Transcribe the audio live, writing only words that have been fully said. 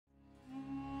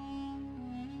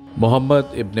Muhammad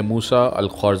ibn Musa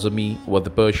al-Khwarizmi was a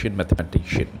Persian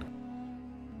mathematician,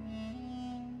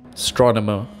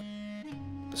 astronomer,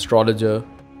 astrologer,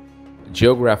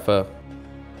 geographer,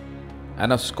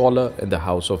 and a scholar in the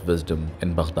House of Wisdom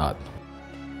in Baghdad.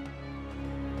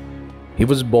 He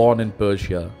was born in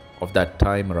Persia of that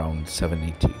time around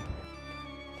 780.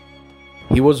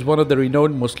 He was one of the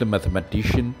renowned Muslim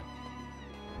mathematicians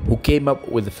who came up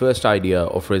with the first idea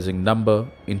of raising number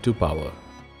into power.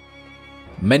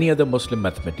 Many other Muslim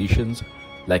mathematicians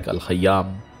like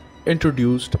al-Khayyam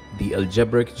introduced the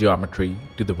algebraic geometry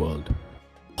to the world.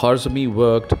 Khwarizmi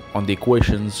worked on the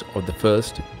equations of the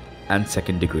first and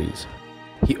second degrees.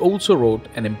 He also wrote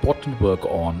an important work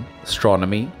on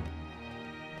astronomy,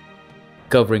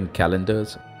 covering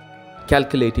calendars,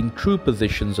 calculating true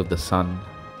positions of the sun,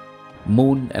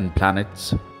 moon and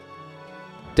planets,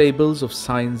 tables of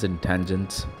sines and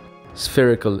tangents,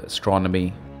 spherical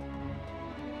astronomy,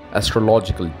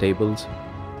 astrological tables,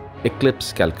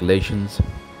 eclipse calculations,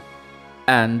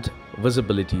 and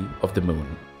visibility of the moon.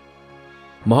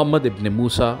 Muhammad ibn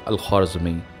Musa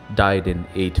al-Khwarizmi died in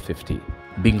 850,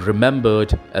 being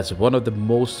remembered as one of the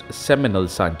most seminal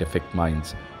scientific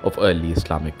minds of early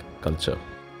Islamic culture.